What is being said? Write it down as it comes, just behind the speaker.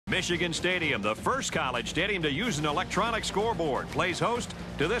Michigan Stadium, the first college stadium to use an electronic scoreboard, plays host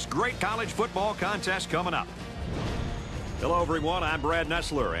to this great college football contest coming up. Hello, everyone. I'm Brad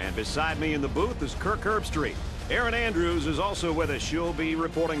Nessler, and beside me in the booth is Kirk Herbstreit. Erin Andrews is also with us. She'll be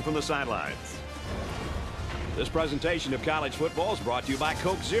reporting from the sidelines. This presentation of college football is brought to you by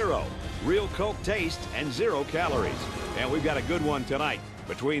Coke Zero. Real Coke taste and 0 calories. And we've got a good one tonight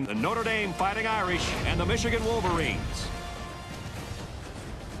between the Notre Dame Fighting Irish and the Michigan Wolverines.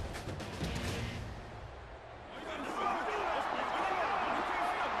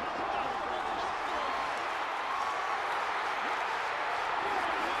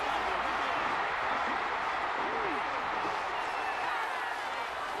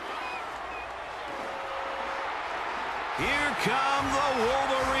 Here come the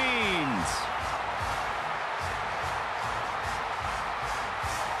Wolverines.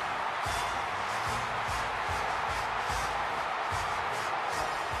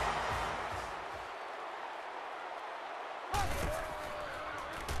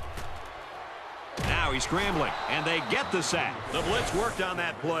 Now he's scrambling, and they get the sack. The blitz worked on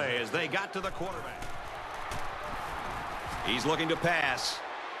that play as they got to the quarterback. He's looking to pass.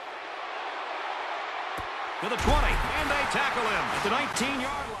 To the 20, and they tackle him at the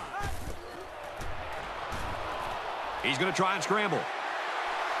 19-yard line. He's going to try and scramble.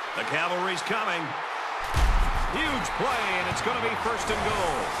 The cavalry's coming. Huge play, and it's going to be 1st and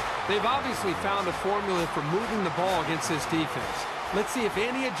goal. They've obviously found a formula for moving the ball against this defense. Let's see if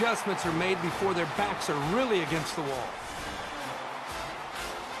any adjustments are made before their backs are really against the wall.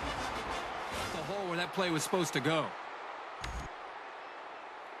 The hole where that play was supposed to go.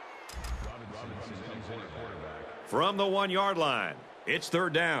 From the 1-yard line, it's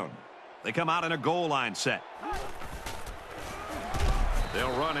 3rd down. They come out in a goal line set.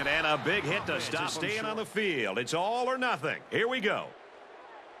 They'll run it, and a big hit to stop staying on the field. It's all or nothing. Here we go.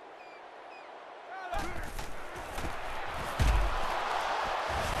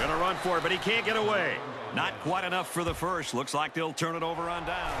 Gonna run for it, but he can't get away. Not quite enough for the first. Looks like they'll turn it over on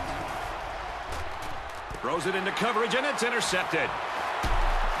downs. Throws it into coverage, and it's intercepted.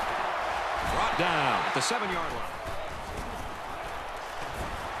 Brought down at the 7-yard line.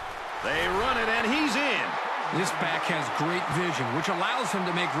 They run it, and he's in. This back has great vision, which allows him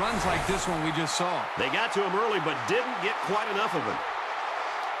to make runs like this one we just saw. They got to him early, but didn't get quite enough of him.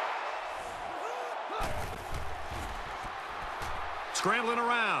 Scrambling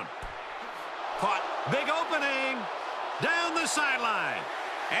around. Caught. Big opening. Down the sideline.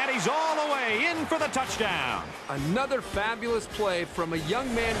 And he's all the way in for the touchdown. Another fabulous play from a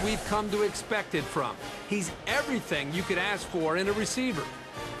young man we've come to expect it from. He's everything you could ask for in a receiver.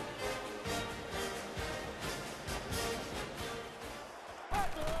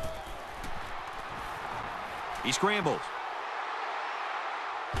 He scrambles.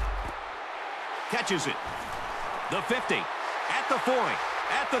 Catches it. The 50. At the 40.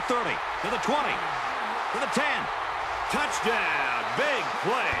 At the 30. To the 20. To the 10. Touchdown. Big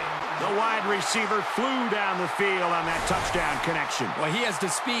play. The wide receiver flew down the field on that touchdown connection. Well, he has the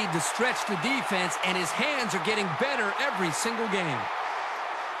speed to stretch the defense, and his hands are getting better every single game.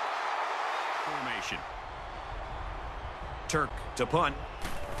 Formation. Turk to punt.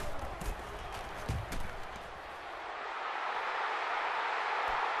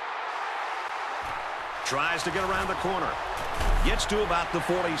 Tries to get around the corner. Gets to about the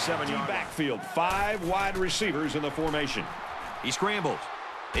 47-yard backfield. 5 wide receivers in the formation. He scrambles.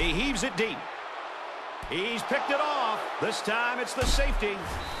 He heaves it deep. He's picked it off. This time it's the safety.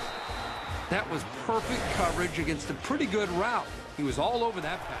 That was perfect coverage against a pretty good route. He was all over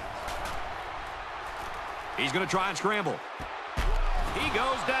that pass. He's going to try and scramble. He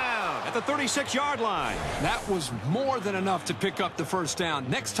goes down at the 36-yard line. That was more than enough to pick up the 1st down.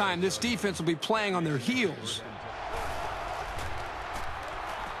 Next time, this defense will be playing on their heels.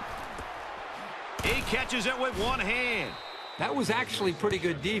 He catches it with one hand. That was actually pretty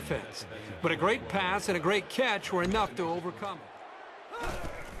good defense. But a great pass and a great catch were enough to overcome it.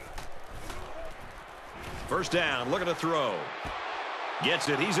 1st down, look at the throw. Gets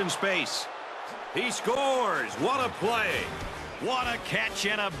it, he's in space. He scores. What a play. What a catch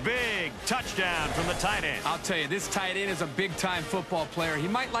and a big touchdown from the tight end. I'll tell you, this tight end is a big-time football player. He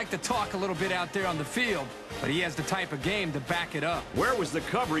might like to talk a little bit out there on the field, but he has the type of game to back it up. Where was the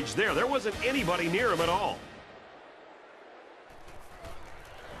coverage there? There wasn't anybody near him at all.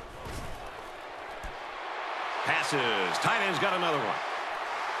 Passes. Tight end's got another one.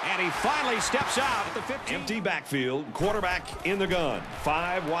 And he finally steps out at the 15. Empty backfield. Quarterback in the gun.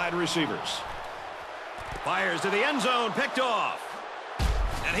 5 wide receivers. Fires to the end zone. Picked off.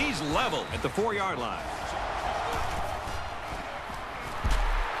 And he's level at the 4-yard line.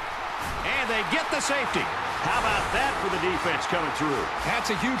 they get the safety. How about that for the defense coming through? That's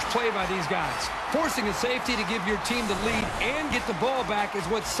a huge play by these guys. Forcing a safety to give your team the lead and get the ball back is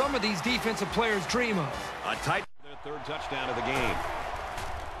what some of these defensive players dream of. A tight their third touchdown of the game.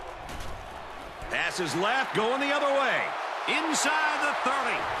 Passes left, going the other way. Inside the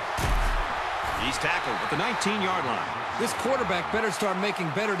 30. He's tackled at the 19-yard line. This quarterback better start making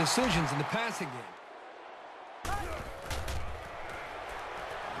better decisions in the passing game.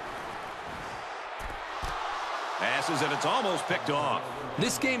 Passes, and it's almost picked off.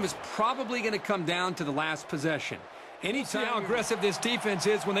 This game is probably going to come down to the last possession. Anytime how aggressive this defense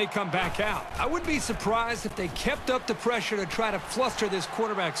is when they come back out. I wouldn't be surprised if they kept up the pressure to try to fluster this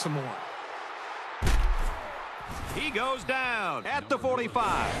quarterback some more. He goes down at the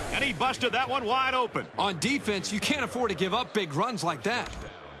 45, and he busted that one wide open. On defense, you can't afford to give up big runs like that.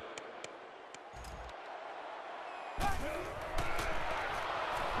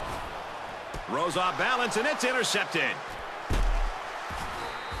 Throws off balance, and it's intercepted.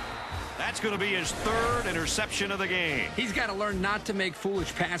 That's going to be his third interception of the game. He's got to learn not to make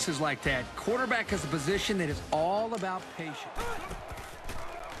foolish passes like that. Quarterback is a position that is all about patience.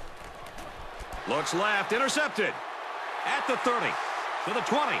 Looks left, intercepted. At the 30, to the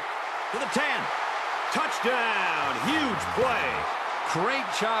 20, to the 10. Touchdown, huge play. Great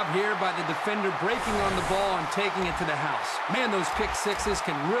job here by the defender breaking on the ball and taking it to the house. Man, those pick sixes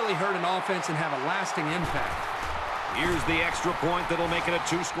can really hurt an offense and have a lasting impact. Here's the extra point that'll make it a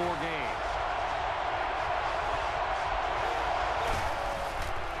two-score game.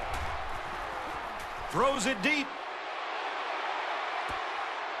 Throws it deep.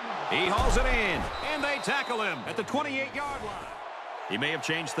 He hauls it in, and they tackle him at the 28-yard line. He may have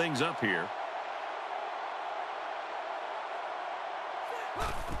changed things up here.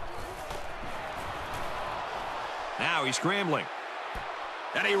 Now he's scrambling.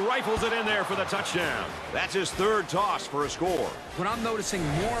 And he rifles it in there for the touchdown. That's his third toss for a score. What I'm noticing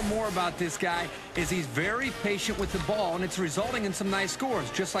more and more about this guy is he's very patient with the ball, and it's resulting in some nice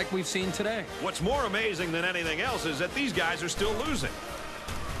scores, just like we've seen today. What's more amazing than anything else is that these guys are still losing.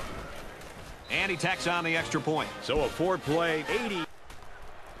 And he tacks on the extra point. So a four-play, 80.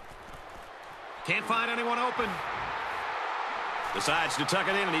 Can't find anyone open. Decides to tuck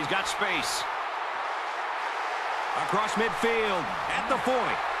it in, and he's got space. Across midfield, at the 40,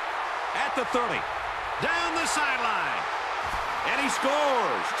 at the 30, down the sideline, and he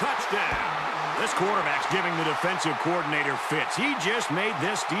scores. Touchdown. This quarterback's giving the defensive coordinator fits. He just made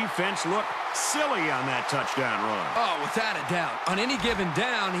this defense look silly on that touchdown run. Oh, without a doubt. On any given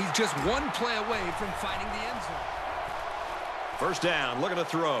down, he's just one play away from finding the end zone. First down, looking to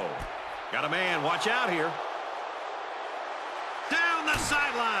throw. Got a man, watch out here. Down the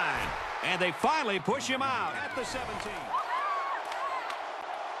sideline. And they finally push him out at the 17.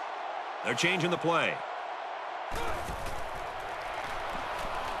 They're changing the play.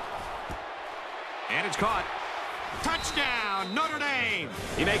 And it's caught. Touchdown, Notre Dame.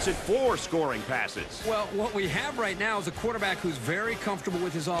 He makes it 4 scoring passes. Well, what we have right now is a quarterback who's very comfortable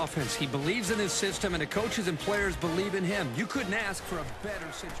with his offense. He believes in his system, and the coaches and players believe in him. You couldn't ask for a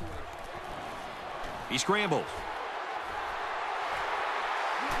better situation. He scrambles.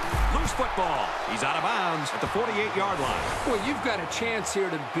 Loose football. He's out of bounds at the 48-yard line. Well, you've got a chance here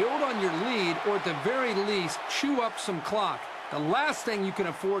to build on your lead, or at the very least, chew up some clock. The last thing you can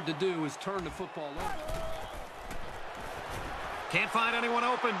afford to do is turn the football over. Can't find anyone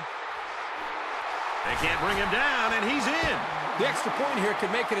open. They can't bring him down, and he's in. The extra point here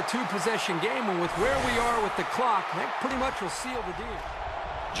could make it a two-possession game, and with where we are with the clock, that pretty much will seal the deal.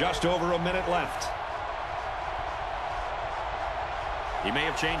 Just over a minute left. He may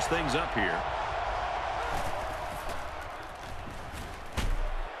have changed things up here.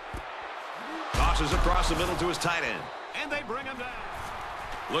 Tosses across the middle to his tight end. And they bring him down.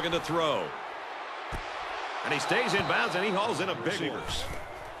 Looking to throw. And he stays in bounds, and he hauls in a big one.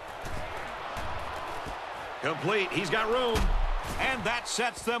 Complete. He's got room. And that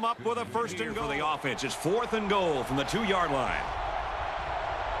sets them up with a first and goal. For the offense, it's 4th and goal from the 2-yard line.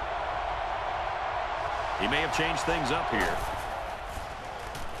 He may have changed things up here.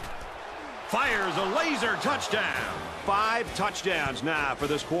 Fires a laser touchdown. 5 touchdowns now for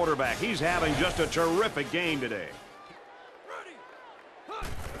this quarterback. He's having just a terrific game today.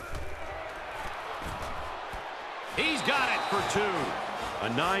 He's got it for 2. A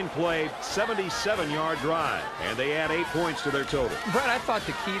 9-play, 77-yard drive, and they add 8 points to their total. Brett, I thought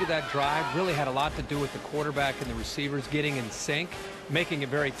the key to that drive really had a lot to do with the quarterback and the receivers getting in sync, making it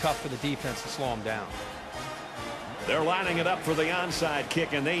very tough for the defense to slow them down. They're lining it up for the onside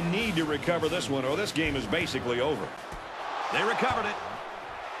kick, and they need to recover this one, or this game is basically over. They recovered it.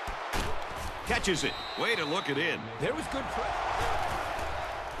 Catches it. Way to look it in. There was good pressure.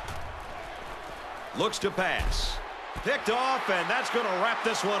 Looks to pass. Picked off, and that's going to wrap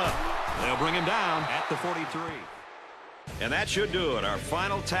this one up. They'll bring him down at the 43. And that should do it. Our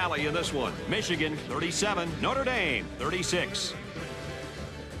final tally in this one. Michigan 37, Notre Dame 36.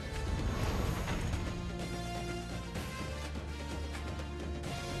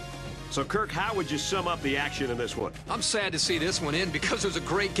 So, Kirk, how would you sum up the action in this one? I'm sad to see this one end because it was a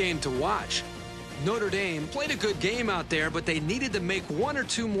great game to watch. Notre Dame played a good game out there, but they needed to make one or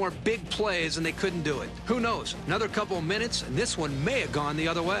two more big plays, and they couldn't do it. Who knows? Another couple of minutes, and this one may have gone the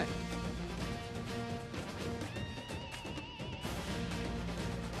other way.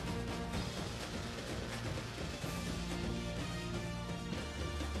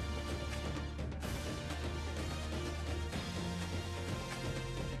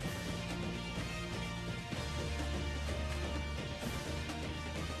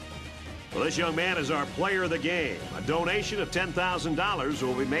 Well, this young man is our player of the game. A donation of $10,000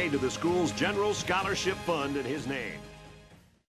 will be made to the school's general scholarship fund in his name.